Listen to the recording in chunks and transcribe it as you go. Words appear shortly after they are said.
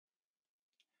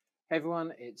Hey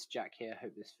everyone, it's Jack here.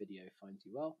 Hope this video finds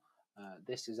you well.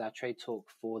 This is our trade talk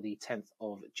for the 10th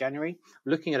of January.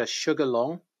 We're looking at a sugar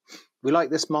long. We like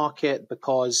this market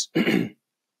because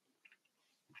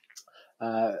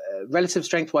relative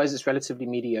strength-wise, it's relatively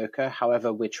mediocre.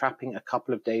 However, we're trapping a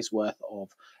couple of days worth of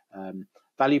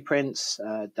value prints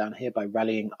down here by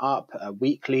rallying up.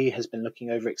 Weekly has been looking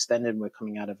overextended, and we're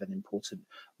coming out of an important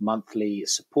monthly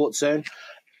support zone.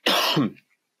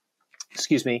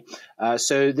 Excuse me.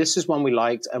 So this is one we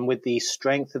liked, and with the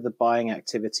strength of the buying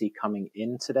activity coming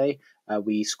in today,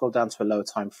 we scrolled down to a lower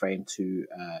time frame to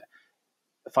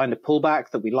find a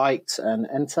pullback that we liked and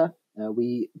enter.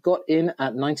 We got in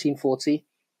at 1940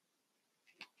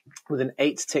 with an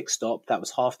 8-tick stop. That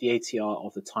was half the ATR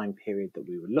of the time period that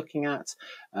we were looking at.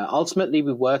 Ultimately,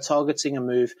 we were targeting a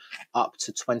move up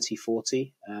to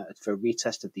 2040 for a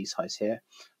retest of these highs here.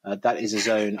 That is a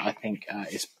zone I think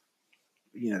is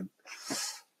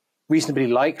reasonably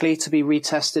likely to be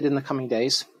retested in the coming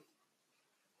days.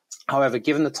 However,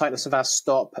 given the tightness of our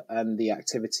stop and the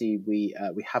activity, we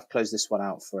have closed this one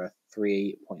out for a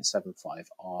 3.75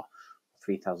 R,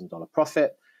 $3,000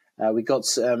 profit. We got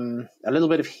a little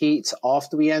bit of heat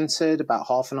after we entered, about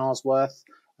half an hour's worth.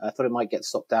 I thought it might get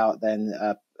stopped out, then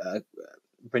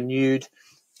renewed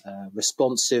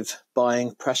responsive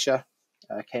buying pressure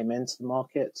came into the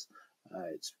market.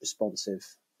 It's responsive,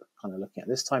 kind of looking at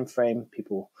this time frame,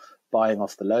 people buying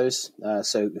off the lows.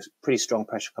 So pretty strong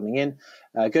pressure coming in.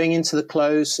 Going into the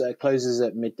close, closes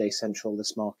at midday central,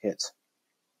 this market.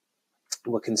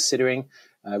 We're considering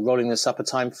rolling this up a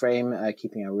time frame,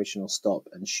 keeping our original stop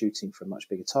and shooting for a much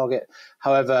bigger target.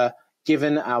 However,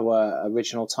 given our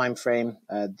original time frame,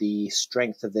 the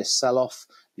strength of this sell-off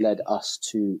led us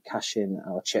to cash in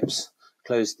our chips,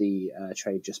 close the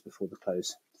trade just before the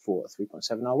close for a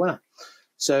 3.7R winner.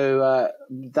 So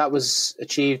that was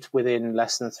achieved within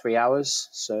less than 3 hours.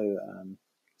 So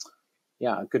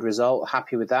yeah, a good result.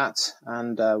 Happy with that,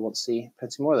 and want to see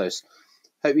plenty more of those.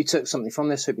 Hope you took something from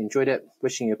this. Hope you enjoyed it.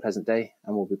 Wishing you a pleasant day,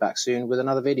 and we'll be back soon with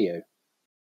another video.